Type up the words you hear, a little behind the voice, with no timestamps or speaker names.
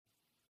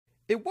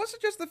It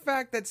wasn't just the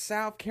fact that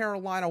South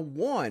Carolina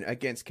won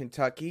against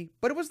Kentucky,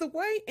 but it was the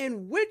way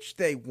in which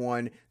they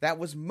won that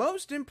was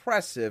most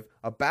impressive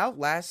about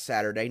last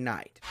Saturday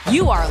night.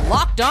 You are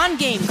Locked On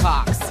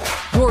Gamecocks,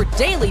 your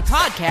daily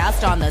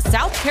podcast on the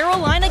South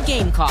Carolina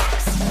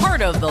Gamecocks,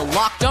 part of the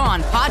Locked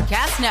On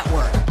Podcast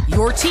Network,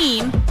 your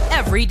team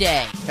every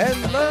day.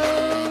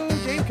 Hello,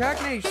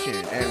 Gamecock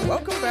Nation, and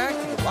welcome back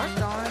to the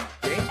Locked On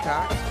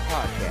Gamecocks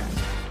podcast.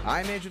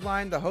 I'm Andrew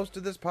Lyon, the host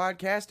of this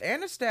podcast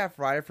and a staff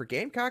writer for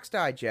Gamecocks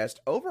Digest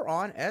over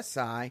on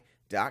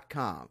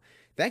SI.com.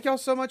 Thank y'all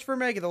so much for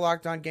making the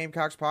Locked On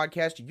Gamecocks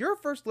podcast your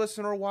first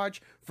listen or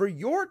watch for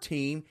your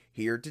team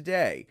here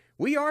today.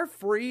 We are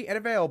free and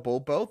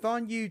available both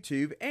on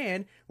YouTube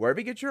and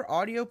wherever you get your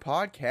audio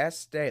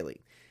podcasts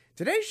daily.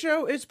 Today's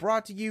show is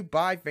brought to you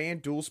by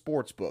FanDuel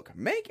Sportsbook.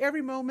 Make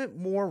every moment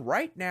more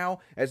right now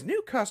as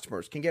new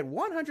customers can get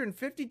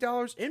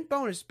 $150 in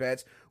bonus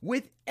bets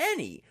with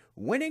any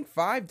winning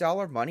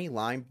 $5 money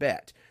line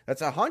bet.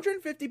 That's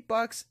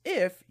 $150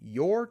 if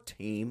your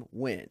team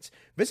wins.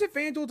 Visit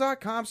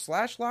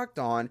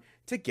FanDuel.com/lockedon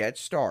to get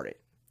started.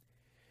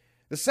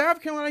 The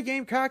South Carolina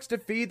Gamecocks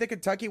defeated the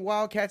Kentucky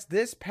Wildcats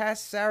this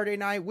past Saturday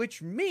night,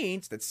 which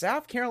means that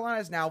South Carolina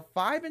is now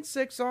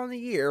 5-6 on the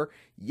year.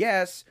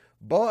 Yes,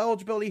 bowl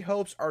eligibility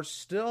hopes are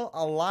still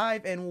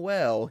alive and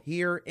well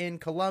here in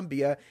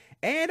Columbia.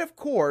 And of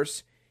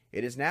course,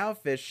 it is now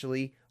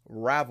officially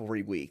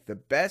Rivalry Week, the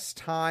best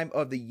time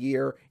of the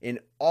year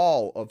in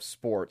all of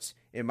sports,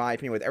 in my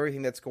opinion, with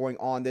everything that's going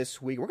on this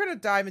week. We're going to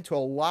dive into a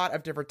lot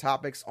of different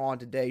topics on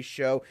today's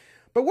show,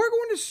 but we're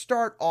going to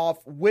start off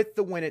with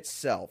the win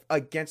itself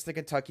against the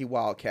Kentucky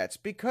Wildcats,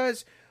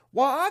 because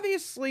while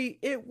obviously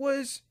it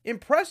was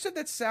impressive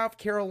that South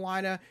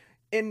Carolina,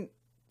 in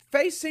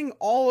facing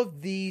all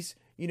of these,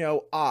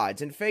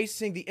 odds and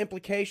facing the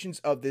implications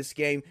of this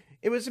game,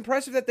 it was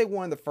impressive that they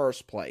won in the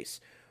first place.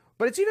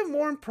 But it's even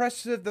more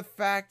impressive the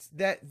fact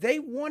that they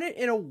won it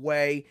in a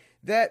way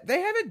that they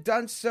haven't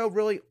done so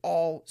really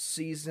all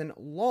season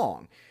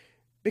long.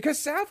 Because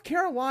South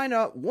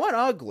Carolina won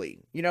ugly.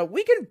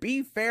 We can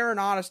be fair and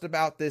honest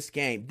about this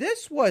game.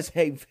 This was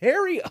a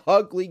very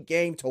ugly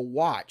game to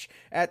watch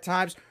at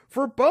times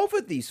for both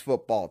of these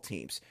football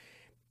teams.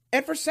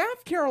 And for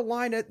South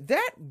Carolina,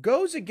 that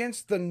goes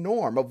against the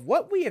norm of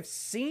what we have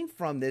seen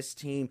from this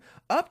team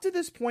up to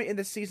this point in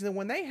the season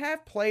when they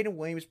have played in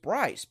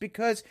Williams-Brice.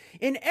 Because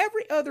in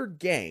every other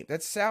game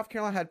that South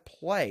Carolina had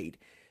played,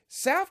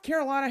 South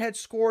Carolina had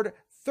scored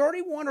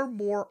 31 or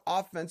more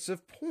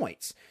offensive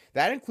points.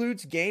 That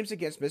includes games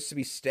against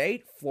Mississippi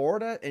State,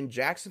 Florida, and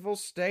Jacksonville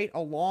State,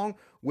 along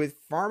with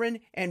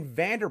Furman and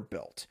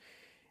Vanderbilt.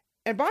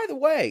 And by the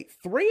way,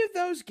 3 of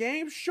those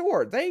games,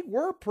 sure, they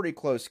were pretty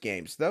close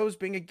games. Those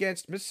being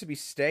against Mississippi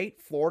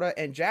State, Florida,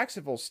 and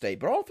Jacksonville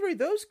State. But all 3 of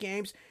those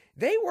games,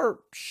 they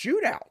were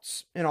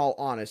shootouts, in all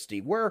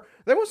honesty, where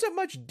there wasn't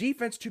much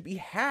defense to be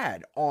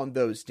had on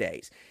those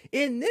days.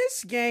 In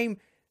this game,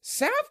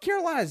 South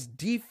Carolina's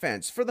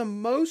defense, for the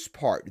most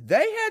part,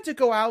 they had to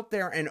go out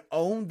there and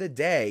own the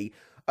day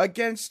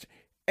against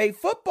a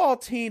football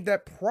team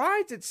that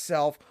prides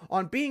itself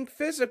on being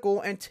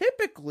physical and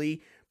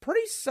typically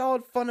pretty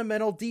solid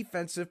fundamental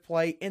defensive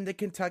play in the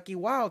Kentucky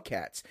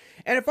Wildcats.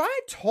 And if I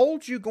had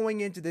told you going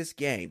into this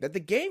game that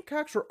the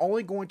Gamecocks were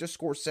only going to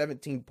score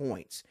 17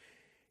 points,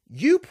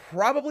 you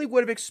probably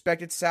would have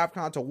expected South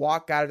Carolina to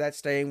walk out of that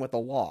stadium with a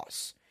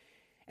loss.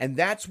 And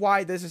that's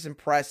why this is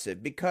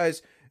impressive,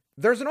 because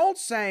there's an old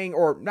saying,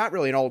 or not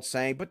really an old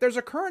saying, but there's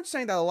a current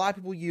saying that a lot of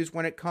people use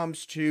when it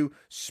comes to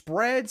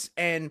spreads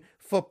and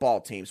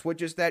football teams,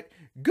 which is that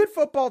good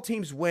football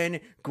teams win,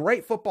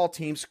 great football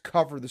teams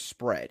cover the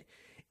spread.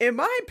 In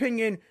my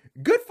opinion,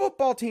 good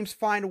football teams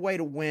find a way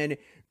to win.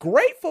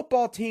 Great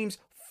football teams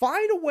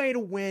find a way to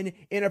win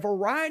in a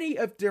variety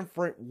of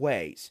different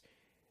ways.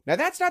 Now,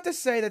 that's not to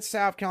say that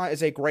South Carolina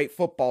is a great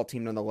football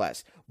team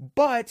nonetheless,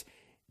 but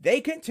they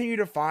continue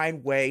to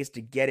find ways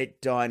to get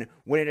it done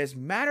when it has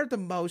mattered the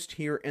most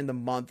here in the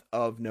month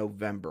of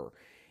November.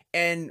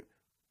 And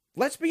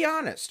let's be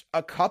honest,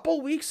 a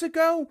couple weeks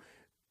ago,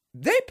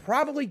 they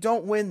probably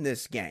don't win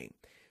this game.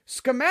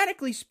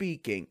 Schematically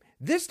speaking,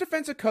 this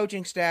defensive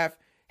coaching staff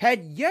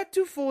had yet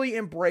to fully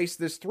embrace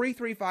this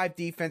 3-3-5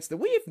 defense that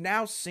we have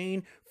now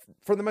seen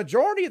for the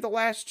majority of the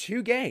last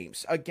 2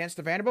 games against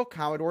the Vanderbilt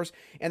Commodores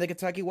and the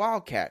Kentucky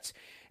Wildcats.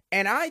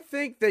 And I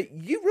think that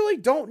you really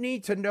don't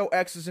need to know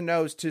X's and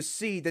O's to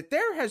see that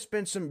there has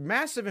been some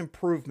massive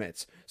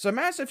improvements, some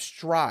massive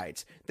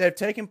strides that have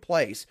taken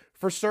place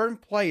for certain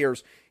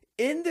players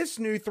in this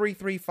new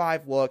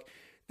 3-3-5 look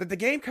that the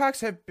Gamecocks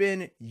have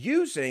been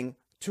using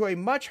to a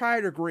much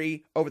higher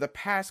degree over the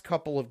past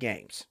couple of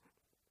games.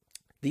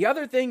 The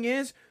other thing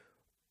is,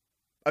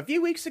 a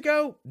few weeks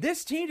ago,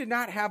 this team did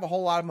not have a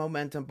whole lot of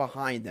momentum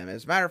behind them.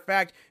 As a matter of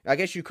fact, I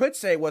guess you could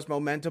say it was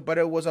momentum, but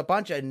it was a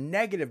bunch of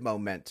negative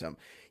momentum.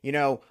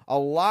 A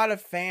lot of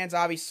fans,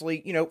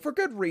 obviously, for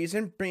good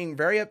reason, being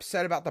very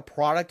upset about the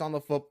product on the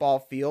football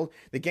field.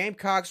 The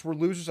Gamecocks were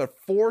losers of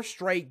 4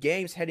 straight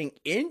games heading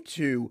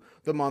into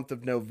the month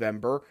of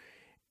November.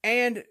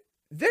 And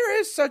there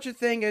is such a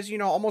thing as,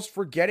 almost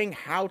forgetting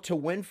how to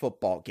win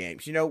football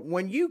games.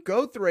 When you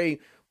go through a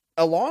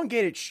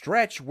elongated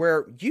stretch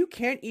where you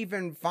can't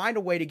even find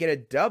a way to get a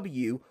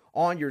W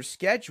on your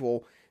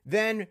schedule,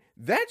 then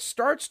that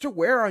starts to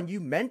wear on you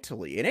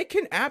mentally. And it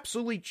can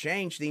absolutely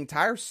change the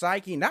entire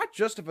psyche, not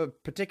just of a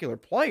particular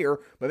player,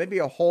 but maybe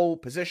a whole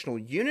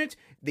positional unit,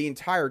 the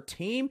entire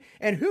team,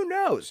 and who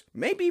knows,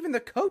 maybe even the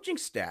coaching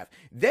staff.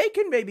 They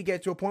can maybe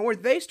get to a point where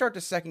they start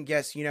to second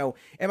guess, am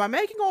I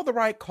making all the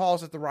right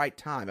calls at the right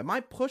time? Am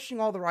I pushing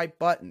all the right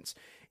buttons?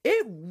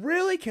 It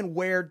really can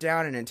wear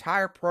down an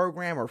entire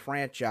program or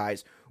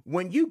franchise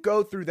when you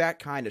go through that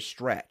kind of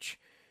stretch.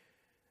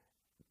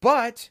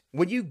 But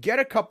when you get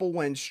a couple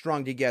wins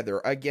strung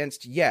together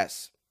against,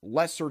 yes,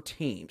 lesser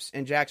teams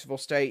in Jacksonville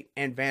State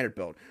and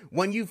Vanderbilt,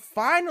 when you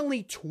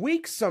finally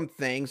tweak some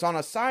things on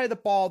a side of the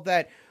ball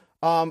that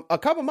a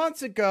couple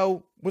months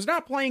ago was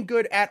not playing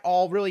good at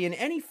all, really, in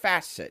any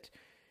facet,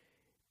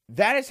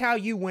 that is how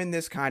you win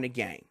this kind of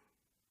game.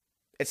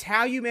 It's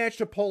how you manage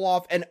to pull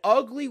off an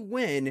ugly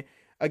win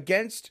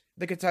against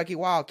the Kentucky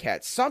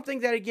Wildcats.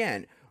 Something that,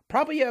 again,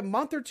 probably a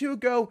month or two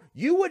ago,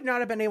 you would not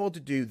have been able to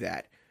do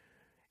that.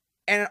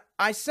 And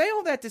I say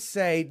all that to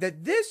say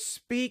that this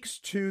speaks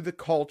to the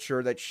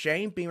culture that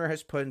Shane Beamer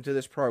has put into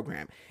this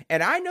program.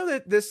 And I know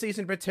that this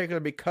season in particular,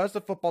 because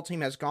the football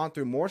team has gone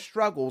through more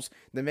struggles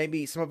than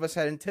maybe some of us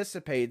had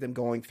anticipated them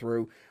going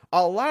through,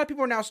 a lot of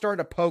people are now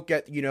starting to poke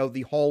at,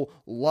 the whole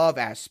love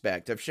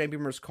aspect of Shane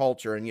Beamer's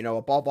culture and,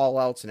 above all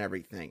else and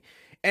everything.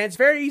 And it's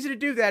very easy to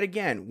do that,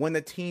 again, when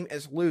the team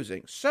is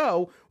losing.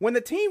 So, when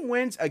the team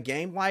wins a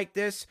game like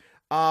this,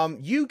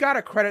 you got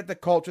to credit the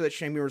culture that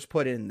Shane Beamer's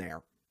put in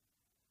there.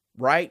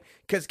 Right?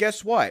 Because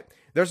guess what?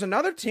 There's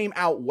another team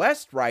out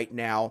west right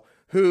now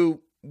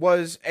who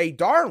was a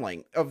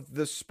darling of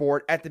the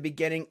sport at the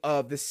beginning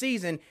of the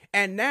season,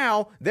 and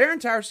now their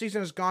entire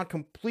season has gone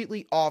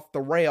completely off the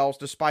rails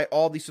despite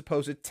all the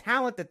supposed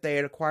talent that they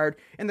had acquired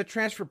in the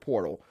transfer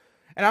portal.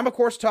 And I'm, of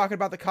course, talking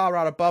about the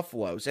Colorado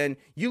Buffaloes. And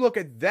you look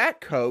at that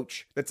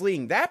coach that's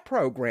leading that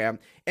program,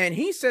 and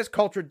he says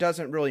culture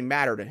doesn't really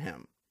matter to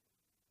him.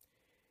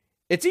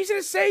 It's easy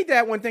to say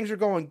that when things are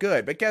going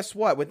good, but guess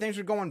what? When things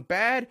are going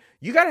bad,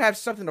 you got to have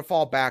something to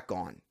fall back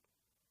on.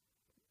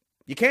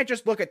 You can't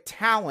just look at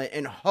talent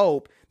and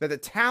hope that the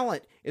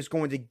talent is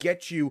going to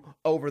get you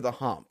over the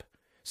hump.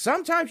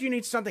 Sometimes you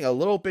need something a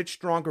little bit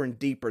stronger and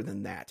deeper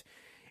than that.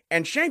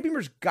 And Shane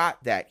Beamer's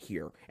got that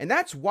here. And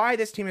that's why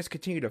this team has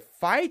continued to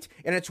fight,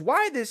 and it's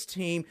why this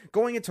team,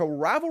 going into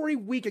rivalry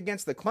week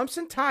against the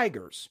Clemson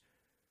Tigers,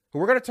 who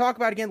we're going to talk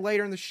about again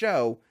later in the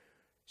show,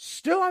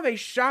 still have a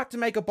shot to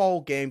make a bowl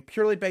game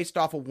purely based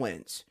off of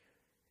wins.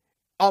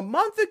 A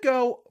month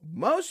ago,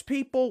 most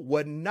people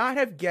would not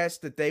have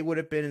guessed that they would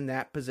have been in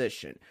that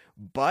position,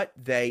 but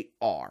they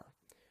are.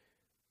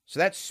 So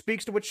that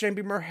speaks to what Shane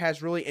Beamer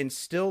has really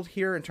instilled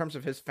here in terms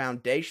of his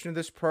foundation of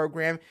this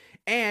program,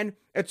 and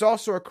it's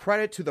also a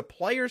credit to the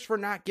players for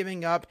not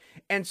giving up,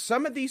 and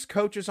some of these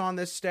coaches on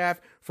this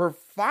staff for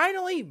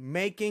finally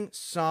making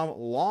some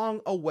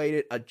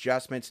long-awaited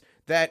adjustments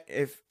that,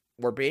 if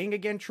we're being,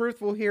 again,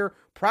 truthful here,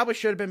 probably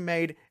should have been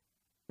made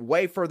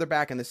way further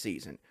back in the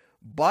season.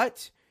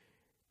 But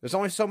there's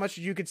only so much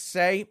you could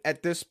say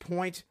at this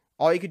point.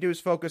 All you could do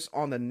is focus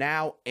on the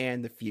now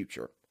and the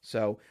future.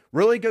 So,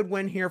 really good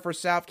win here for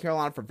South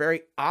Carolina for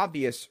very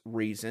obvious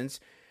reasons.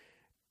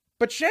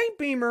 But Shane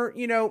Beamer,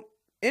 in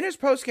his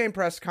post-game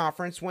press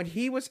conference, when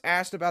he was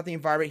asked about the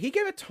environment, he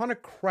gave a ton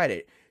of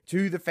credit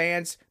to the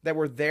fans that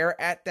were there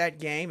at that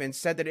game and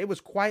said that it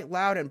was quite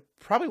loud and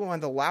probably one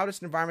of the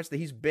loudest environments that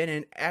he's been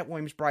in at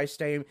Williams-Brice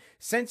Stadium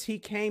since he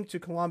came to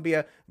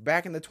Columbia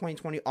back in the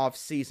 2020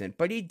 offseason.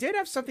 But he did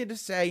have something to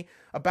say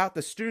about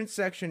the student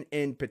section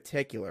in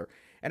particular.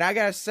 And I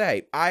gotta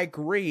say, I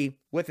agree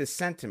with his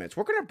sentiments.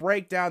 We're going to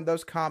break down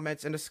those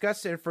comments and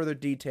discuss it in further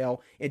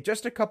detail in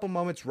just a couple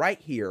moments right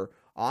here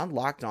on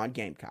Locked On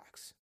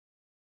Gamecocks.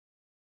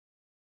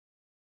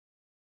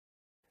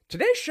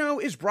 Today's show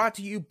is brought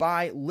to you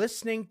by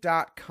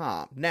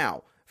listening.com.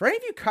 Now, for any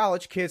of you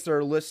college kids that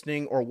are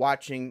listening or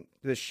watching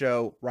this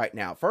show right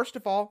now, first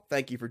of all,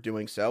 thank you for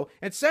doing so.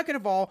 And second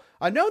of all,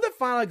 I know that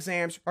final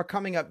exams are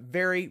coming up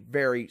very,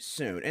 very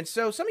soon. And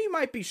so some of you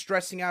might be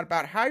stressing out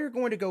about how you're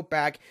going to go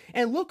back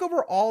and look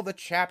over all the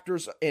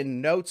chapters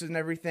and notes and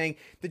everything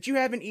that you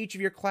have in each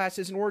of your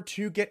classes in order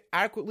to get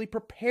adequately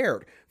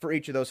prepared for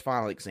each of those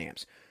final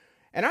exams.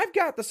 And I've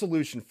got the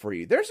solution for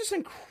you. There's this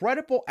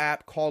incredible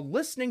app called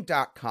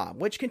listening.com,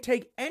 which can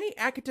take any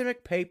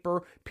academic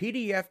paper,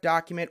 PDF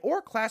document,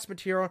 or class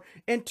material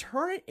and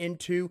turn it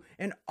into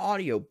an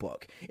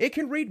audiobook. It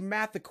can read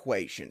math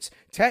equations,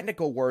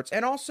 technical words,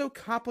 and also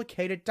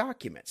complicated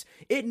documents.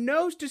 It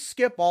knows to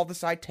skip all the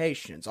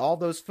citations, all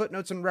those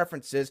footnotes and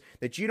references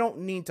that you don't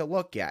need to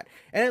look at.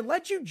 And it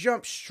lets you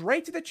jump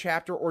straight to the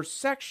chapter or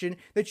section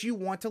that you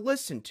want to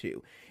listen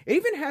to. It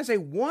even has a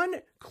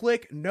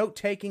one-click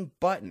note-taking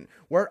button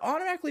where it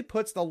automatically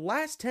puts the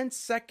last 10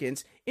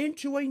 seconds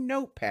into a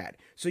notepad,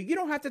 so you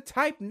don't have to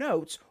type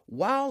notes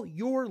while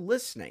you're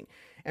listening.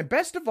 And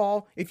best of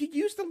all, if you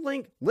use the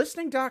link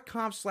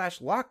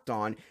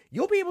listening.com/lockedon,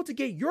 you'll be able to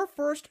get your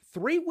first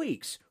 3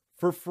 weeks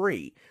for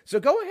free. So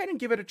go ahead and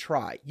give it a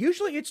try.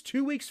 Usually it's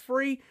 2 weeks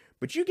free,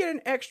 but you get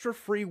an extra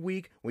free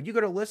week when you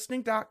go to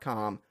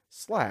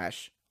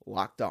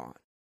listening.com/lockedon.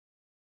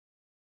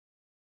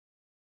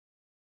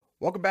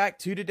 Welcome back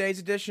to today's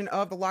edition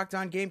of the Locked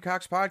On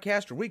Gamecocks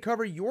podcast, where we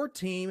cover your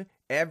team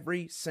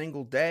every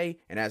single day.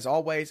 And as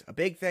always, a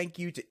big thank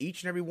you to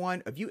each and every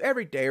one of you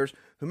everydayers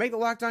who make the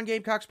Locked On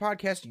Gamecocks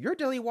podcast your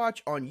daily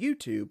watch on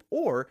YouTube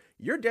or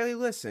your daily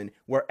listen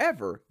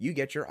wherever you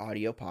get your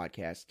audio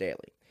podcasts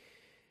daily.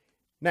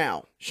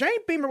 Now,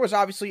 Shane Beamer was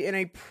obviously in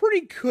a pretty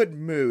good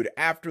mood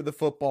after the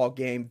football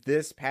game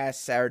this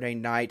past Saturday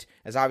night,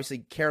 as obviously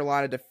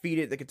Carolina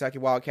defeated the Kentucky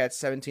Wildcats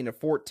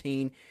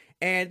 17-14.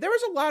 And there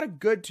was a lot of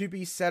good to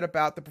be said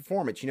about the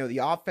performance. You know, the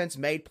offense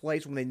made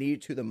plays when they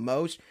needed to the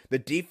most. The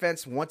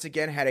defense, once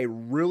again, had a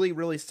really,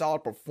 really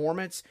solid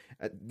performance,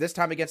 this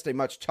time against a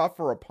much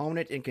tougher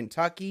opponent in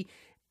Kentucky.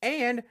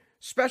 And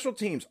special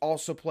teams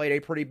also played a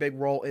pretty big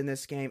role in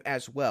this game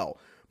as well.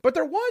 But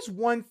there was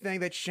one thing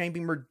that Shane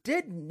Beamer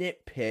did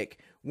nitpick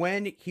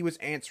when he was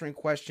answering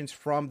questions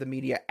from the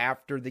media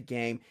after the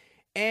game.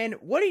 And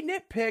what he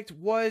nitpicked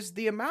was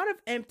the amount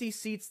of empty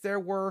seats there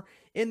were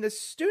in the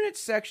student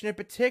section in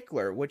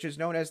particular, which is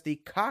known as the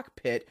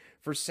cockpit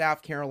for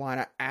South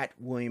Carolina at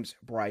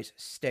Williams-Brice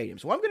Stadium.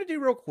 So what I'm going to do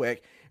real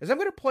quick is I'm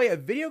going to play a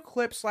video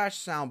clip /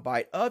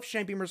 soundbite of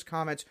Shane Beamer's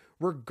comments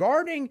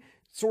regarding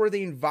sort of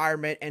the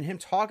environment and him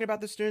talking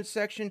about the student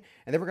section,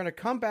 and then we're going to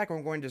come back and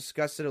we're going to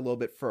discuss it a little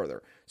bit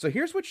further. So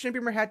here's what Shane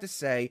Beamer had to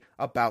say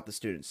about the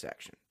student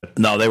section.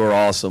 No, they were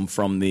awesome.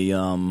 From the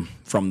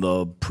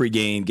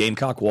pregame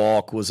Gamecock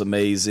walk was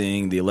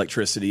amazing. The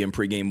electricity and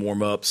pregame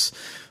warm-ups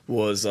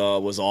was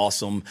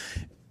awesome.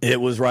 It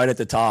was right at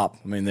the top.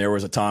 I mean, there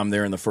was a time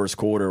there in the first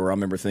quarter where I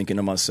remember thinking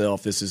to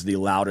myself, this is the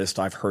loudest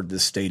I've heard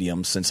this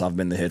stadium since I've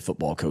been the head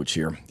football coach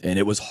here. And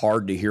it was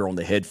hard to hear on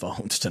the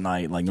headphones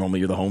tonight. Like, normally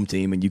you're the home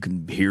team and you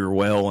can hear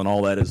well and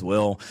all that as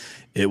well.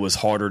 It was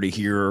harder to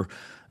hear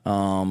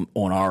on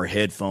our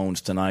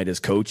headphones tonight as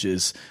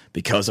coaches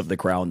because of the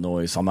crowd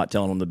noise. I'm not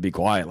telling them to be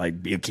quiet,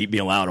 like keep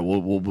being louder.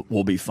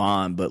 We'll be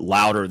fine, but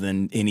louder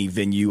than any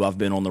venue I've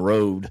been on the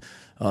road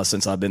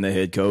since I've been the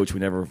head coach. We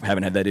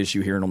haven't had that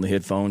issue hearing on the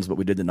headphones, but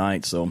we did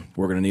tonight. So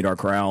we're going to need our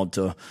crowd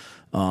to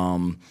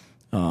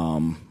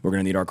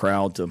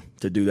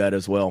do that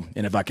as well.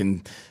 And if I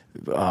can,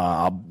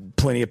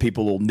 plenty of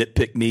people will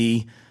nitpick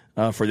me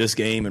for this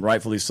game, and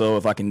rightfully so.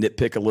 If I can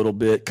nitpick a little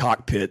bit,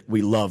 cockpit,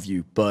 we love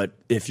you. But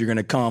if you're going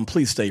to come,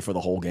 please stay for the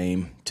whole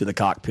game to the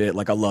cockpit.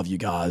 Like, I love you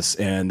guys.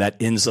 And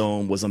that end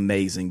zone was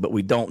amazing, but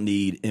we don't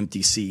need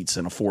empty seats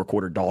in a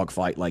 4-quarter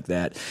dogfight like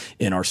that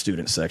in our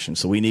student section.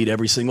 So we need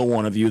every single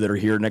one of you that are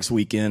here next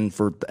weekend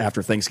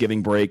after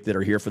Thanksgiving break that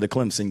are here for the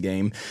Clemson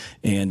game.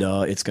 And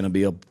it's going to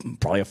be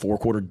probably a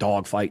 4-quarter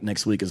dogfight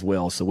next week as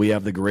well. So we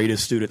have the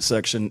greatest student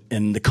section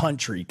in the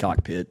country,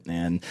 cockpit.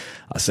 And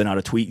I sent out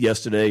a tweet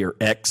yesterday, or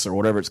X or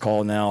whatever it's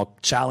called now,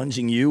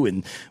 challenging you,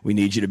 and we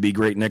need you to be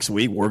great next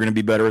week. We're going to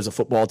be better as a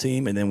football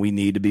team, and then we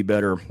need to be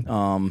better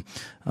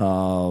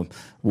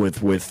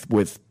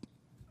with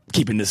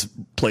keeping this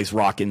place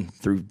rocking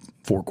through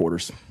 4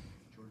 quarters.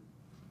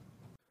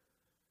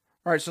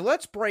 All right, so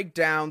let's break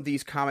down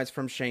these comments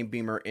from Shane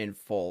Beamer in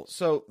full.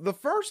 So the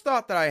first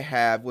thought that I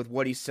have with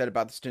what he said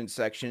about the student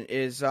section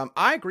is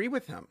I agree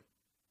with him.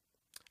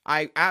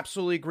 I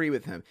absolutely agree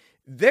with him.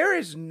 There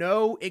is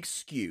no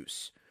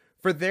excuse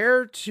for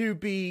there to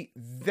be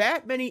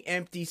that many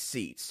empty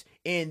seats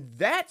in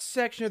that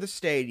section of the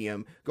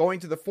stadium going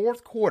to the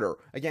 4th quarter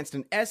against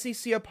an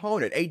SEC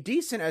opponent, a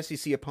decent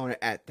SEC opponent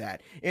at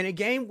that, in a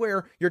game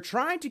where you're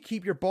trying to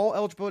keep your bowl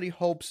eligibility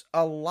hopes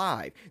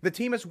alive. The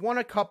team has won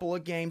a couple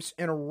of games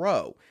in a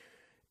row.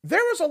 There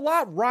was a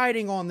lot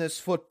riding on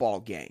this football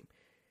game,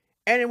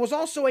 and it was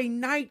also a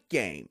night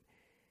game.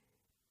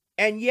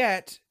 And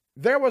yet,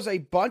 there was a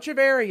bunch of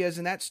areas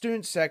in that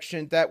student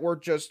section that were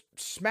just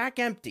smack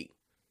empty.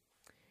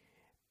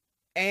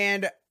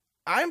 And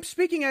I'm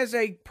speaking as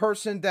a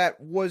person that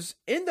was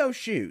in those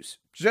shoes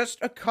just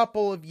a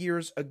couple of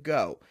years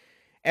ago.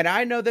 And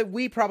I know that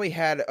we probably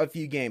had a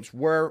few games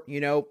where,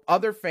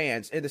 other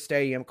fans in the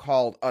stadium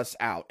called us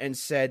out and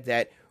said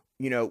that,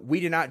 we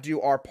did not do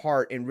our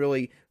part in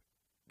really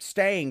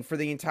staying for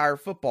the entire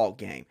football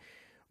game.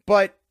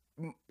 But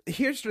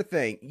here's the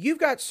thing. You've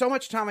got so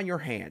much time on your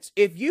hands.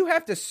 If you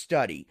have to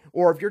study,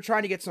 or if you're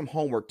trying to get some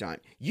homework done,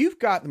 you've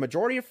got the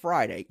majority of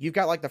Friday, you've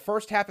got like the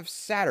first half of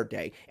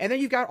Saturday, and then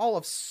you've got all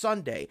of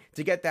Sunday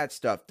to get that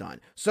stuff done.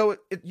 So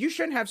you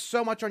shouldn't have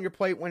so much on your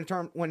plate when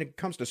it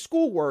comes to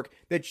schoolwork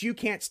that you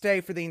can't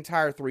stay for the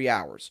entire 3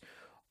 hours.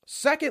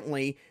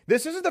 Secondly,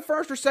 this isn't the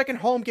first or second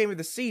home game of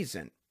the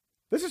season.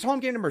 This is home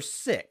game number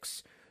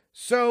 6.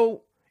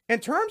 So in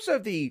terms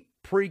of the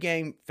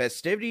pregame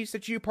festivities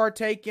that you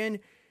partake in,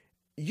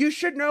 you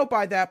should know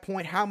by that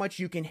point how much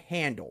you can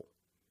handle.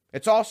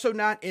 It's also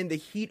not in the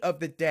heat of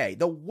the day.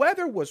 The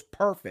weather was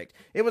perfect.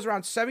 It was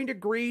around 70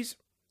 degrees,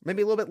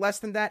 maybe a little bit less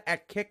than that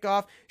at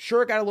kickoff.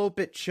 Sure, it got a little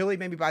bit chilly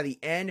maybe by the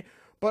end,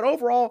 But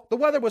overall, the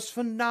weather was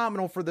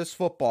phenomenal for this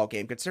football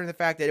game, considering the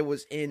fact that it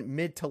was in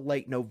mid to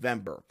late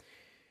November.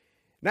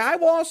 Now, I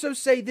will also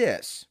say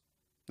this.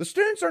 The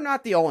students are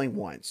not the only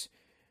ones.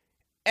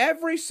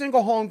 Every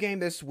single home game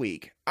this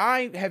week,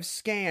 I have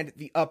scanned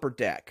the upper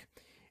deck.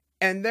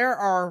 And there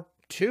are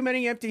too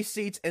many empty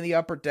seats in the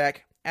upper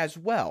deck as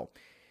well.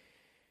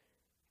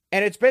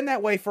 And it's been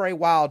that way for a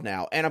while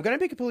now. And I'm going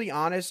to be completely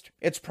honest,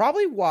 it's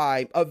probably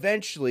why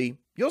eventually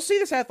you'll see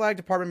this athletic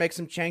department make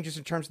some changes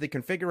in terms of the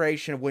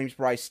configuration of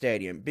Williams-Brice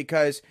Stadium.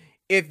 Because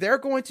if they're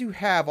going to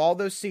have all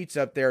those seats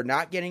up there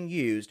not getting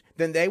used,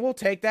 then they will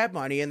take that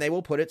money and they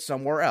will put it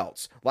somewhere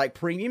else, like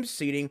premium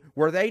seating,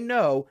 where they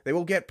know they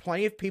will get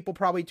plenty of people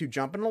probably to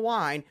jump in the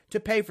line to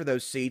pay for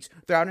those seats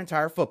throughout an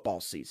entire football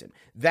season.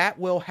 That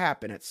will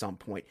happen at some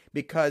point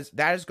because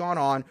that has gone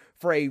on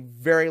for a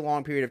very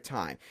long period of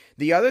time.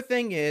 The other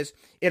thing is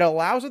it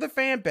allows other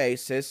fan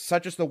bases,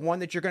 such as the one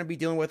that you're going to be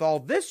dealing with all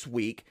this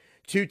week,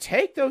 to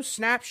take those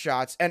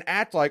snapshots and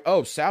act like,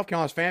 oh, South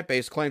Carolina's fan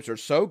base claims they're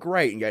so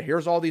great, and yet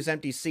here's all these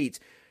empty seats.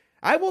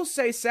 I will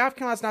say South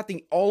Carolina's not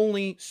the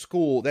only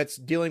school that's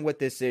dealing with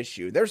this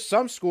issue. There's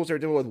some schools that are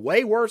dealing with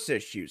way worse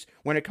issues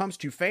when it comes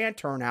to fan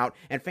turnout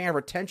and fan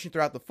retention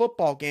throughout the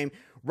football game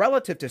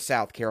relative to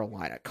South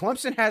Carolina.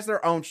 Clemson has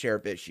their own share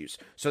of issues,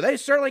 so they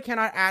certainly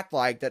cannot act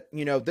like that,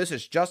 this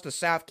is just a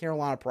South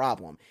Carolina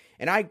problem.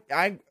 And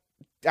I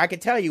can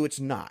tell you it's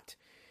not.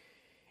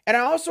 And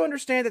I also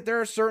understand that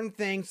there are certain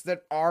things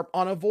that are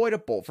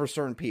unavoidable for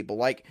certain people.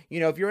 Like,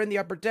 if you're in the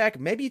upper deck,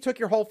 maybe you took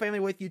your whole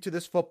family with you to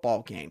this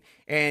football game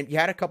and you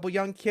had a couple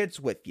young kids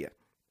with you.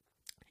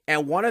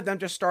 And one of them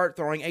just started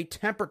throwing a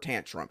temper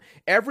tantrum.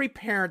 Every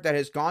parent that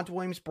has gone to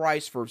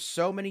Williams-Brice for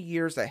so many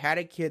years that had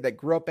a kid that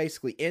grew up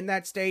basically in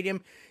that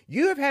stadium,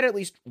 you have had at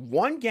least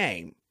one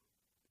game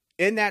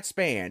in that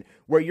span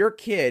where your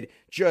kid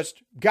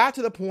just got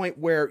to the point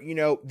where,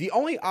 the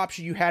only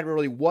option you had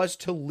really was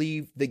to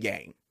leave the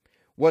game.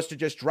 Was to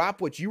just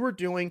drop what you were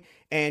doing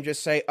and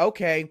just say,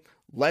 okay,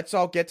 let's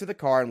all get to the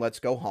car and let's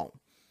go home.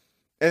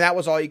 And that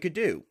was all you could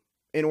do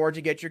in order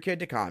to get your kid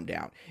to calm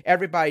down.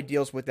 Everybody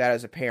deals with that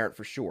as a parent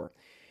for sure.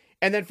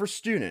 And then for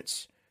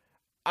students,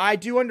 I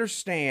do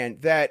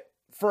understand that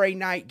for a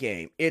night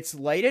game, it's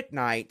late at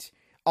night.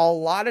 A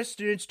lot of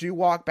students do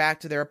walk back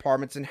to their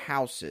apartments and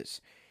houses.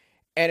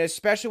 And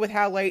especially with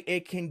how late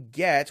it can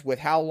get, with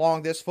how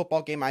long this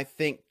football game, I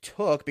think,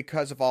 took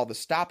because of all the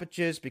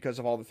stoppages, because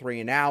of all the 3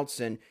 and outs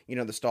and,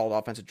 the stalled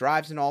offensive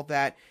drives and all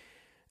that,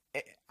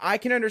 I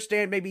can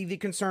understand maybe the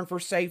concern for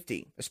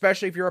safety,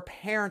 especially if you're a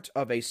parent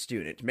of a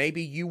student.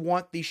 Maybe you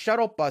want the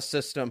shuttle bus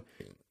system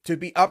to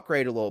be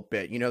upgraded a little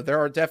bit. There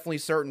are definitely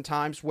certain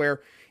times where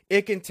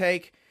it can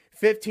take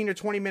 15 to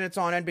 20 minutes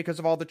on end because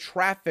of all the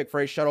traffic for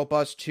a shuttle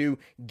bus to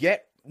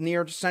get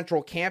near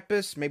Central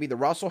Campus, maybe the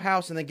Russell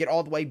House, and then get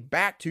all the way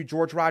back to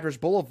George Rogers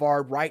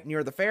Boulevard right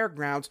near the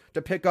fairgrounds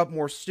to pick up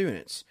more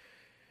students.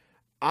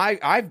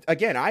 I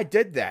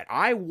did that.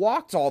 I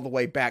walked all the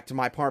way back to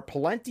my park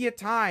plenty of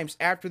times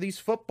after these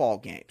football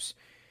games.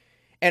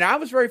 And I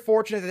was very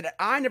fortunate that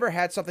I never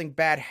had something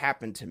bad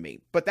happen to me.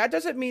 But that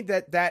doesn't mean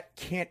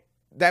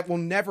that will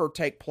never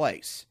take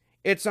place.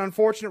 It's an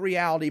unfortunate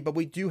reality, but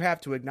we do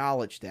have to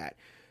acknowledge that.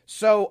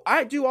 So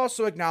I do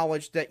also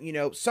acknowledge that,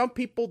 some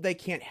people, they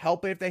can't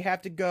help it if they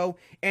have to go.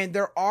 And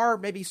there are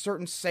maybe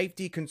certain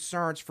safety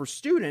concerns for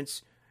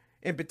students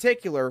in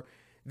particular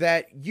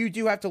that you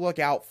do have to look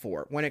out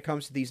for when it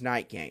comes to these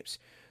night games.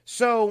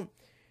 So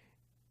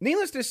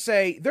needless to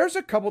say, there's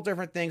a couple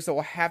different things that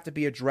will have to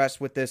be addressed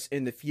with this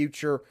in the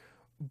future.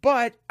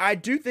 But I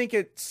do think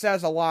it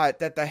says a lot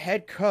that the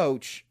head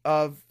coach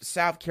of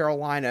South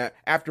Carolina,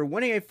 after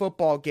winning a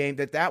football game,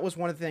 that was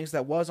one of the things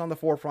that was on the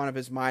forefront of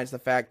his mind, is the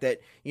fact that,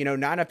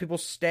 not enough people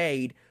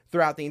stayed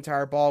throughout the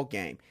entire ball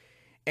game.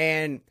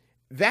 And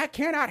that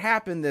cannot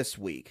happen this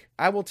week.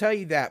 I will tell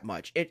you that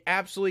much. It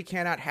absolutely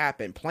cannot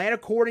happen. Plan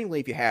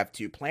accordingly if you have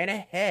to. Plan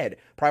ahead.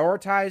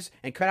 Prioritize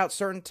and cut out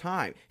certain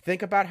time.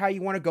 Think about how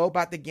you want to go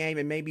about the game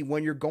and maybe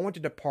when you're going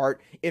to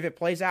depart if it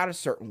plays out a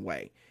certain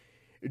way.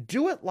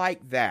 Do it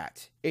like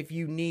that if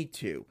you need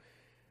to.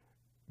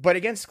 But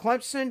against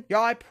Clemson,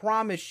 y'all, I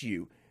promise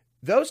you,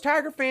 those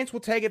Tiger fans will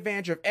take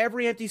advantage of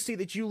every empty seat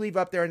that you leave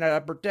up there in that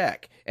upper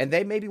deck. And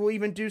they maybe will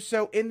even do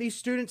so in the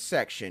student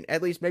section,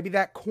 at least maybe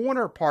that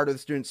corner part of the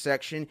student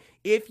section,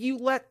 if you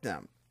let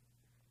them.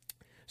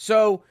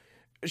 So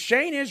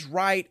Shane is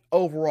right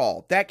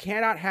overall. That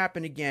cannot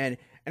happen again.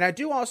 And I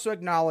do also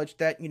acknowledge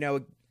that,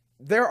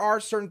 there are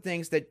certain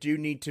things that do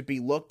need to be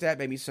looked at.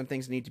 Maybe some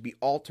things need to be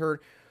altered.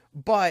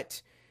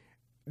 But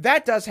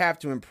that does have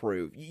to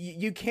improve.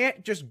 You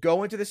can't just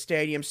go into the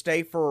stadium,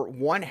 stay for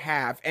one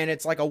half, and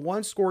it's like a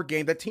one-score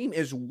game. The team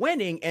is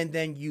winning, and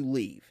then you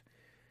leave.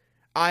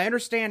 I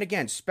understand,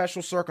 again,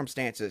 special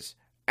circumstances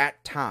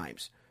at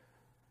times.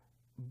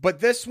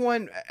 But this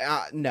one,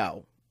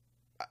 no.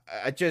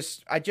 I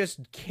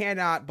just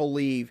cannot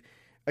believe,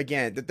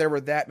 again, that there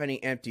were that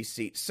many empty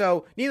seats.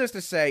 So, needless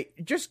to say,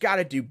 you just got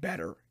to do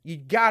better. You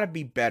got to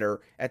be better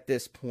at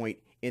this point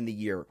in the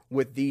year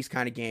with these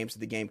kind of games that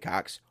the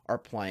Gamecocks are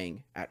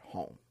playing at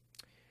home.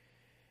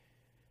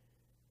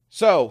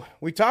 So,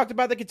 we talked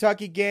about the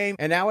Kentucky game,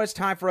 and now it's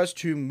time for us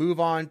to move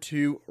on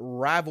to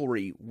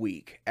rivalry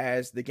week,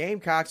 as the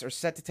Gamecocks are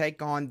set to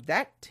take on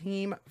that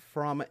team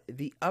from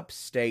the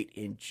upstate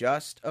in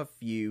just a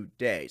few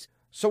days.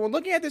 So when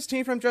looking at this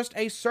team from just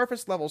a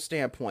surface level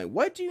standpoint,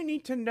 what do you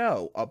need to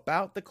know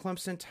about the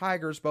Clemson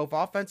Tigers, both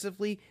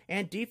offensively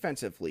and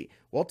defensively?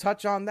 We'll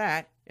touch on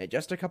that in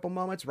just a couple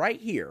moments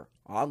right here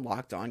on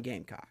Locked On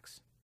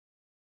Gamecocks.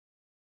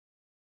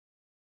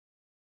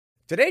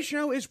 Today's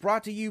show is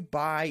brought to you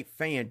by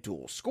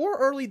FanDuel. Score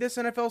early this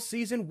NFL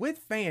season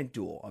with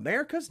FanDuel,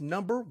 America's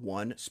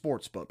 #1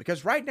 sportsbook.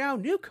 Because right now,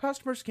 new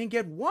customers can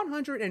get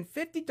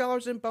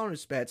 $150 in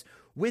bonus bets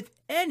with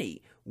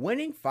any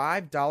winning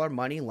 $5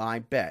 money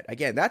line bet.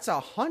 Again, that's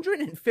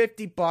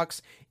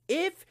 $150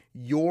 if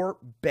your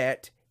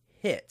bet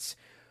hits.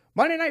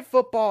 Monday Night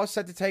Football is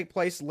set to take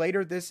place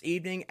later this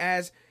evening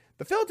as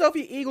the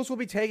Philadelphia Eagles will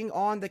be taking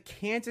on the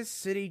Kansas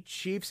City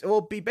Chiefs. It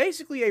will be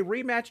basically a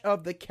rematch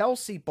of the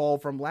Kelsey Bowl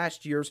from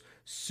last year's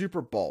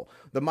Super Bowl.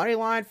 The money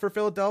line for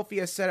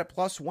Philadelphia is set at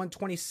plus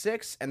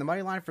 126, and the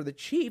money line for the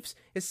Chiefs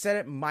is set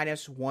at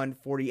minus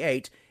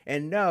 148.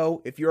 And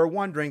no, if you're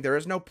wondering, there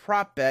is no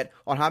prop bet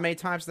on how many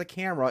times the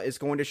camera is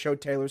going to show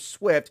Taylor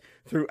Swift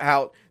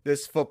throughout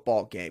this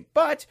football game.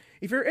 But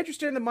if you're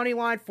interested in the money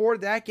line for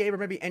that game or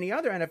maybe any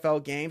other NFL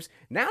games,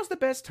 now's the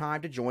best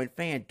time to join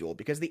FanDuel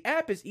because the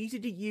app is easy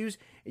to use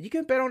and you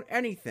can bet on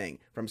anything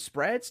from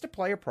spreads to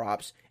player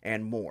props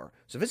and more.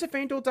 So visit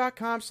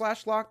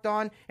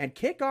FanDuel.com/lockedon and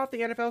kick off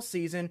the NFL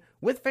season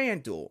with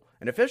FanDuel,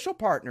 an official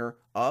partner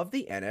of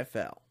the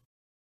NFL.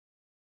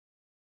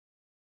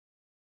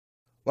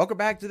 Welcome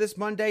back to this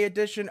Monday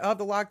edition of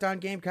the Locked On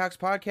Gamecocks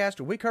podcast,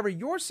 where we cover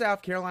your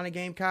South Carolina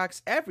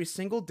Gamecocks every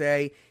single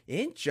day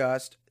in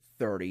just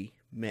 30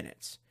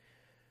 minutes.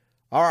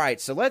 All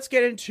right, so let's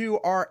get into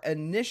our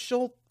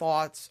initial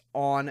thoughts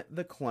on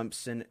the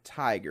Clemson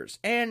Tigers.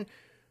 And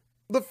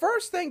the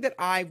first thing that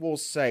I will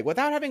say,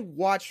 without having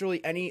watched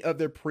really any of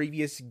their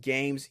previous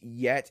games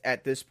yet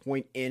at this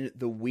point in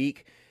the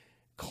week,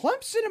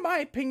 Clemson, in my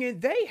opinion,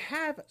 they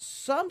have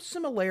some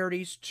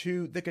similarities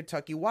to the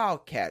Kentucky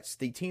Wildcats,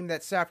 the team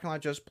that South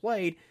Carolina just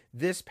played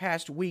this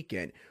past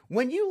weekend.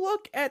 When you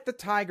look at the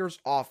Tigers'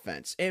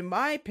 offense, in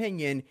my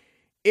opinion,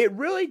 it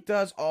really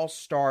does all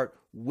start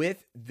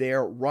with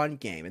their run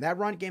game. And that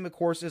run game, of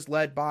course, is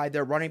led by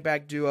their running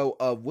back duo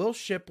of Will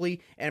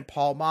Shipley and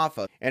Paul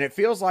Maffa. And it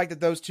feels like that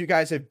those two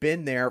guys have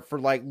been there for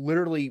like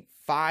literally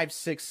 5,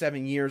 6,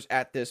 7 years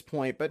at this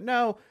point. But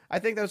no, I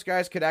think those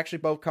guys could actually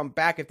both come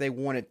back if they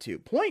wanted to.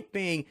 Point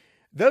being,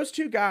 those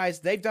two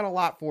guys, they've done a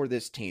lot for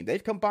this team.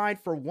 They've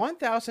combined for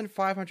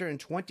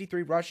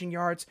 1,523 rushing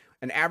yards,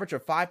 an average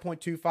of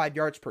 5.25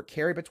 yards per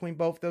carry between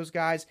both those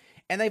guys.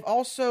 And they've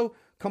also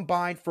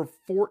combined for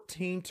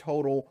 14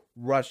 total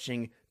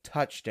rushing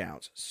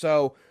touchdowns.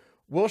 So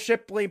Will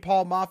Shipley and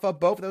Paul Maffa,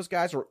 both of those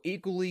guys are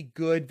equally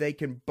good. They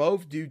can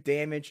both do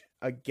damage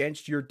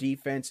against your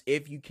defense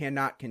if you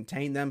cannot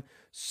contain them.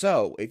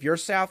 So if you're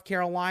South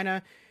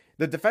Carolina,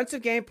 the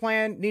defensive game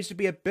plan needs to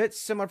be a bit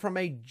similar from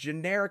a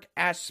generic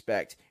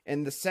aspect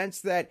in the sense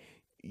that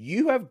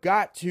you have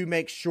got to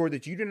make sure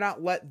that you do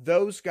not let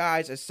those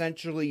guys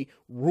essentially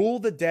rule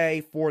the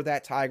day for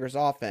that Tigers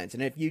offense.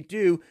 And if you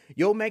do,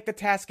 you'll make the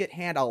task at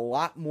hand a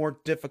lot more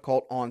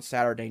difficult on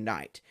Saturday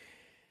night.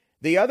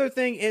 The other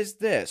thing is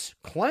this: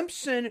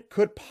 Clemson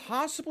could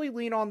possibly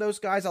lean on those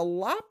guys a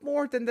lot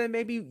more than they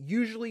maybe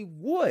usually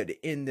would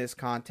in this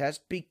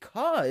contest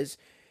because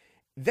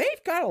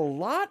they've got a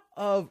lot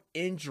of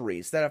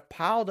injuries that have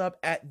piled up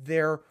at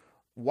their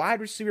wide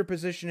receiver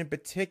position in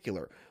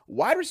particular.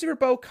 Wide receiver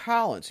Bo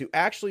Collins, who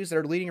actually is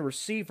their leading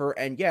receiver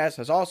and yes,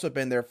 has also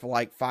been there for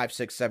like 5,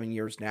 6, 7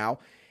 years now.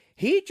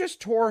 He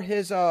just tore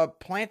his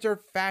plantar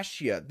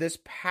fascia this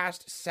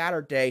past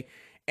Saturday.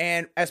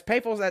 And as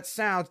painful as that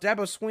sounds,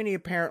 Dabo Swinney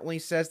apparently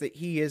says that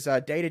he is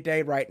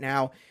day-to-day right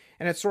now,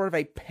 and it's sort of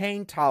a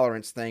pain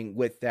tolerance thing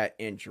with that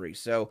injury.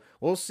 So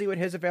we'll see what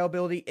his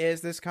availability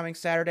is this coming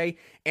Saturday.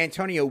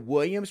 Antonio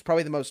Williams,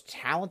 probably the most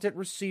talented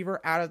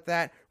receiver out of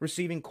that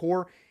receiving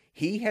core.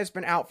 He has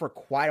been out for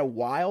quite a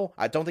while.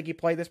 I don't think he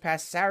played this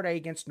past Saturday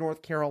against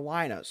North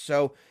Carolina.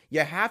 So you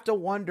have to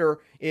wonder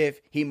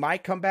if he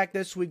might come back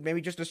this week,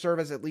 maybe just to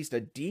serve as at least a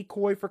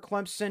decoy for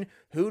Clemson.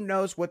 Who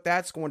knows what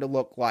that's going to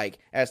look like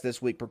as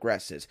this week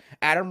progresses.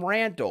 Adam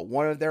Randall,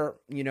 one of their,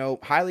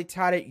 highly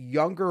touted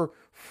younger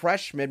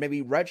freshmen,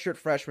 maybe redshirt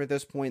freshman at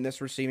this point in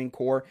this receiving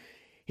core.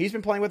 He's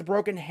been playing with a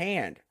broken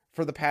hand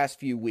for the past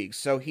few weeks.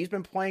 So he's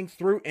been playing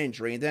through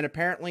injury. And then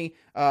apparently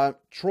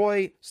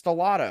Troy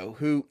Stellato,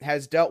 who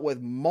has dealt with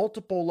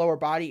multiple lower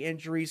body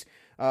injuries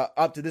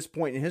up to this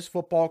point in his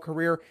football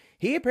career,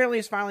 he apparently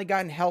has finally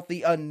gotten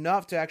healthy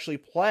enough to actually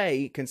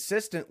play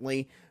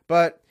consistently.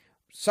 But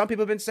some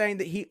people have been saying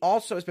that he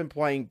also has been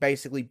playing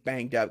basically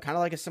banged up, kind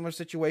of like a similar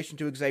situation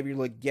to Xavier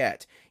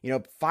Legette,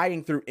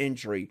 fighting through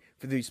injury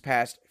for these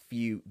past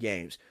few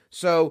games.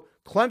 So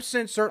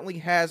Clemson certainly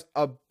has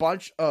a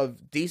bunch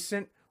of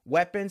decent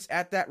weapons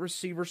at that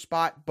receiver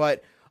spot,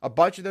 but A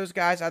bunch of those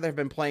guys either have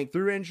been playing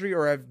through injury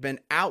or have been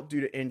out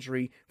due to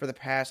injury for the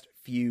past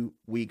few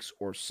weeks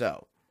or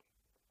so.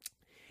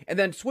 And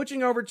then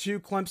switching over to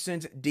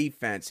Clemson's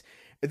defense.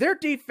 Their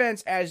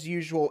defense, as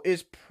usual,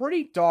 is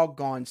pretty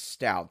doggone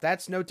stout.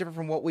 That's no different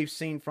from what we've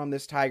seen from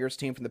this Tigers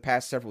team from the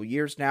past several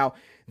years now.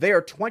 They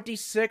are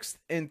 26th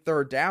in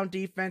third down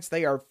defense.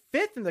 They are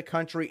 5th in the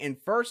country in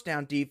first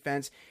down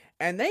defense.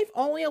 And they've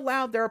only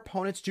allowed their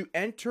opponents to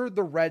enter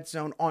the red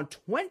zone on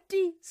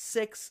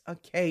 26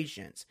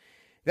 occasions.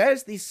 That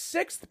is the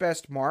 6th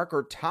best mark,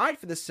 or tied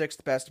for the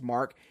 6th best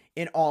mark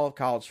in all of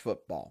college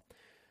football.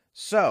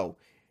 So,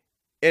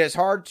 it is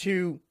hard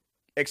to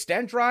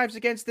extend drives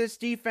against this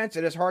defense.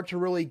 It is hard to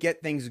really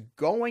get things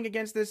going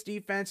against this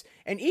defense.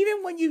 And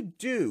even when you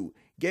do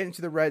get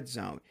into the red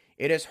zone,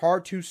 it is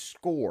hard to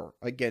score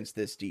against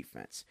this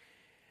defense.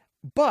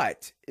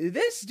 But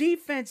this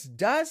defense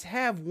does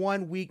have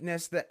one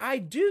weakness that I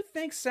do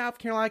think South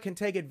Carolina can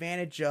take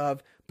advantage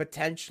of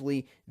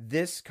potentially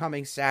this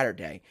coming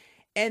Saturday.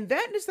 And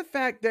that is the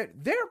fact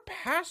that their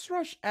pass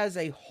rush as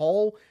a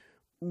whole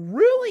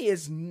really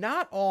is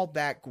not all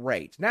that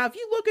great. Now, if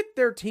you look at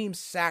their team's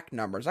sack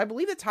numbers, I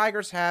believe the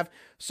Tigers have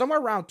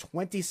somewhere around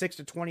 26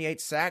 to 28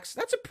 sacks.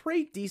 That's a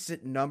pretty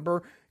decent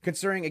number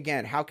considering,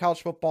 again, how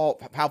football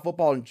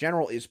in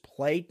general is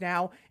played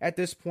now at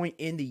this point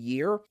in the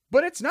year.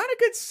 But it's not a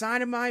good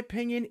sign, in my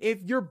opinion,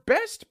 if your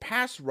best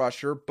pass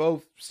rusher,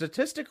 both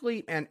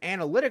statistically and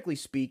analytically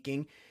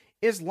speaking,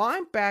 is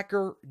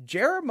linebacker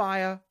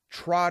Jeremiah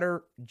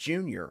Trotter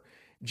Jr.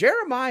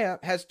 Jeremiah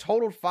has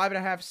totaled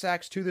 5.5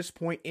 sacks to this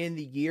point in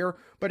the year,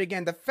 but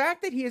again, the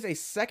fact that he is a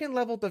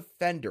second-level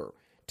defender,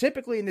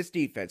 typically in this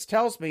defense,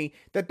 tells me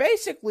that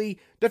basically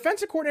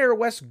defensive coordinator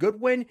Wes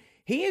Goodwin,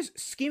 he is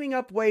scheming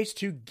up ways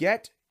to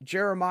get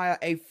Jeremiah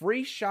a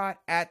free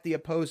shot at the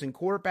opposing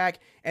quarterback,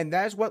 and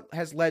that is what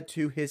has led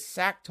to his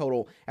sack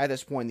total at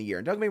this point in the year.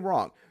 And don't get me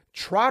wrong,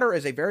 Trotter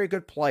is a very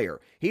good player.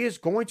 He is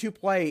going to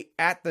play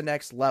at the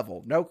next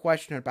level, no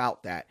question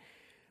about that.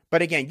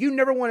 But again, you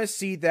never want to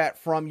see that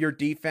from your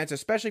defense,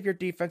 especially if your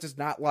defense is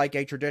not like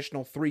a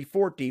traditional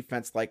 3-4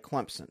 defense like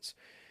Clemson's.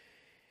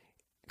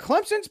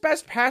 Clemson's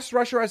best pass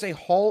rusher as a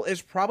whole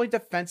is probably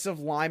defensive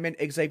lineman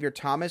Xavier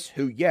Thomas,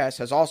 who, yes,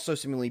 has also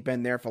seemingly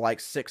been there for like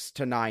 6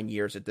 to 9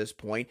 years at this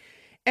point.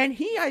 And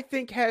he, I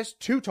think, has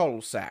 2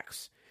 total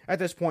sacks at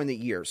this point in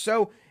the year.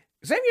 So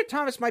Xavier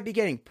Thomas might be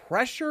getting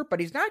pressure,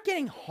 but he's not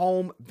getting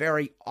home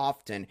very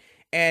often.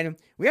 And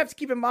we have to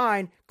keep in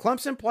mind,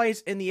 Clemson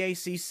plays in the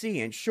ACC,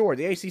 and sure,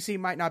 the ACC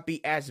might not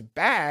be as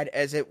bad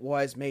as it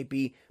was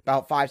maybe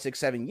about 5, 6,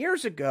 7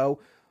 years ago,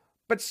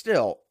 but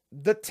still,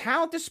 the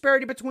talent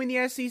disparity between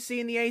the SEC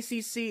and the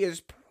ACC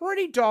is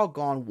pretty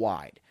doggone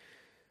wide.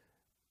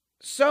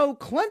 So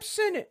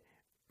Clemson,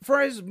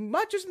 for as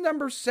much as the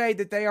numbers say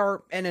that they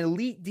are an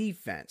elite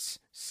defense,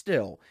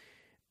 still,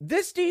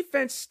 this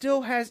defense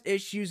still has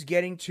issues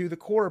getting to the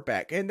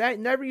quarterback, and that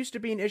never used to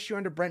be an issue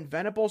under Brent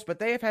Venables, but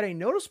they have had a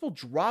noticeable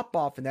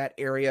drop-off in that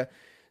area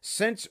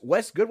since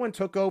Wes Goodwin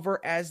took over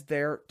as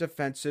their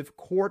defensive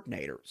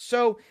coordinator.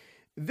 So,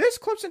 this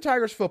Clemson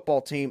Tigers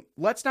football team,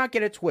 let's not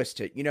get it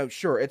twisted. You know,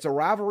 sure, it's a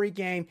rivalry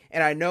game,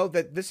 and I know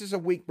that this is a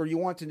week where you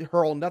want to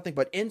hurl nothing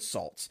but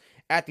insults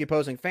at the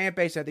opposing fan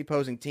base, at the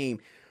opposing team,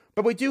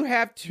 but we do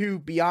have to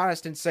be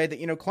honest and say that,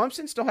 you know,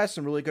 Clemson still has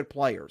some really good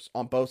players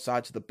on both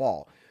sides of the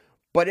ball.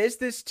 But is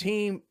this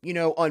team, you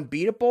know,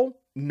 unbeatable?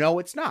 No,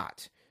 it's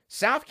not.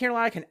 South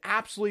Carolina can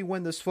absolutely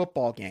win this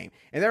football game.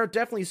 And there are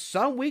definitely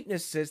some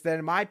weaknesses that,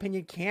 in my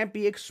opinion, can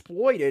be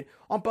exploited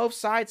on both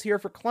sides here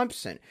for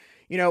Clemson.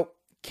 You know,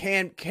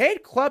 can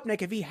Cade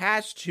Klubnik, if he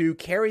has to,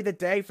 carry the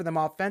day for them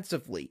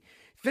offensively?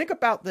 Think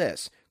about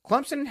this.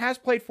 Clemson has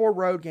played 4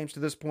 road games to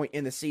this point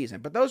in the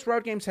season, but those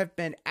road games have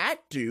been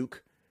at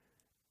Duke,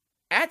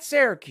 at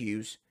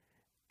Syracuse,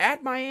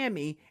 at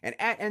Miami, and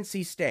at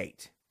NC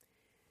State.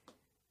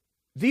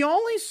 The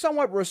only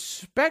somewhat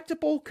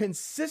respectable,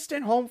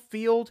 consistent home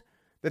field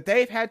that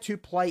they've had to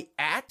play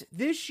at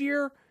this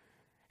year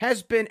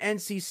has been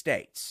NC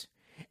State's.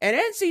 And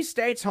NC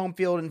State's home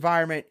field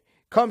environment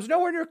comes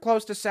nowhere near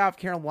close to South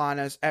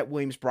Carolina's at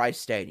Williams-Brice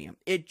Stadium.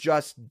 It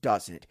just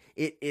doesn't.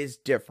 It is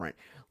different.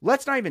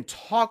 Let's not even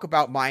talk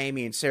about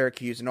Miami and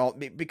Syracuse and all,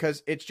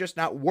 because it's just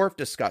not worth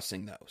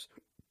discussing those,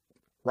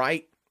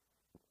 right?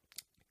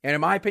 And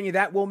in my opinion,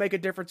 that will make a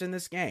difference in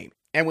this game.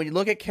 And when you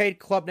look at Cade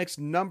Klubnik's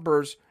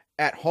numbers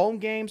at home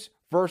games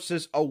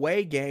versus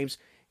away games,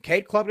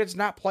 Cade Klubnik does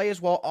not play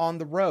as well on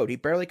the road. He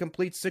barely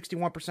completes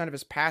 61% of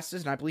his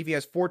passes, and I believe he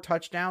has 4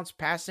 touchdowns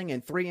passing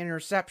and 3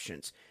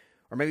 interceptions.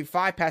 Or maybe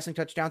 5 passing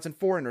touchdowns and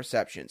 4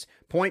 interceptions.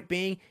 Point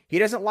being, he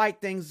doesn't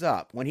light things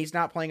up when he's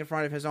not playing in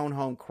front of his own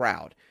home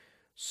crowd.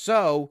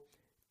 So,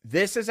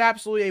 this is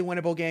absolutely a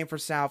winnable game for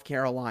South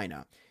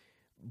Carolina.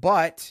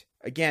 But,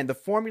 again, the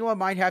formula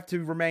might have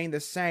to remain the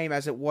same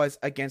as it was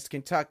against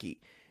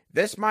Kentucky.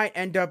 This might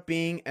end up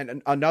being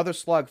another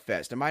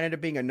slugfest. It might end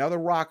up being another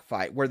rock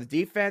fight where the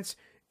defense,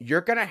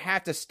 you're going to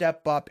have to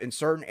step up in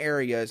certain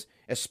areas,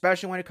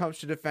 especially when it comes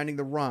to defending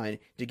the run,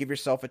 to give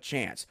yourself a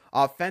chance.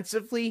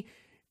 Offensively,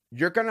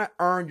 you're going to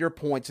earn your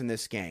points in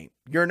this game.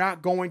 You're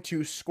not going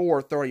to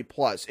score 30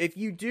 plus. If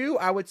you do,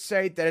 I would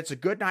say that it's a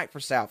good night for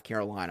South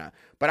Carolina,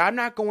 but I'm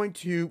not going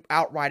to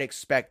outright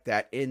expect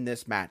that in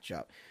this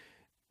matchup.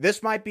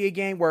 This might be a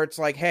game where it's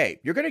like, hey,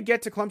 you're going to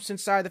get to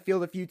Clemson's side of the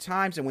field a few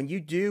times, and when you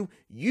do,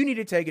 you need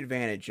to take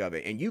advantage of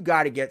it, and you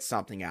got to get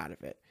something out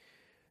of it.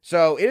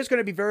 So it is going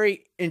to be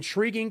very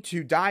intriguing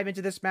to dive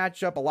into this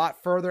matchup a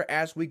lot further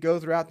as we go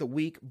throughout the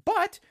week.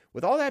 But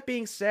with all that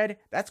being said,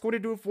 that's going to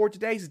do it for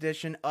today's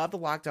edition of the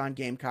Locked On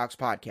Gamecocks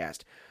podcast.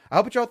 I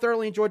hope that y'all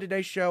thoroughly enjoyed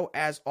today's show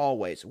as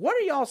always. What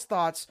are y'all's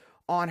thoughts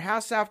on how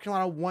South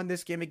Carolina won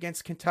this game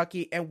against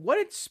Kentucky and what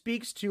it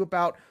speaks to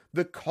about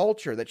the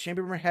culture that Shane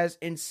Beamer has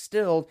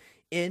instilled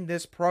in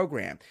this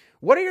program?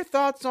 What are your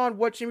thoughts on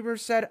what Shane Beamer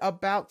said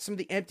about some of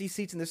the empty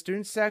seats in the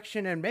student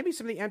section and maybe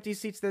some of the empty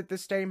seats that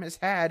this stadium has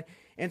had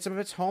in some of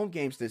its home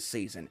games this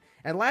season?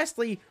 And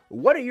lastly,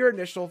 what are your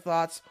initial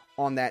thoughts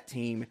on that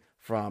team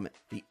from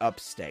the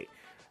upstate?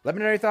 Let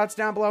me know your thoughts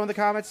down below in the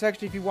comments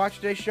section if you watch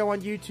today's show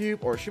on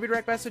YouTube, or shoot me a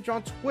direct message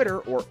on Twitter,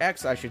 or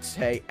X I should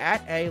say,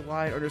 at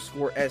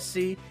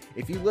 @A_SC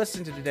if you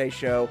listen to today's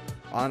show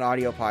on an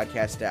audio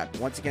podcast app.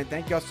 Once again,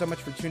 thank y'all so much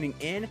for tuning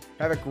in.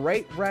 Have a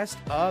great rest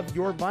of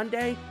your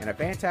Monday and a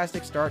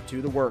fantastic start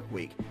to the work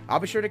week. I'll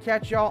be sure to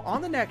catch y'all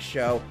on the next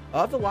show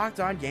of the Locked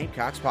On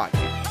Gamecocks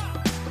podcast.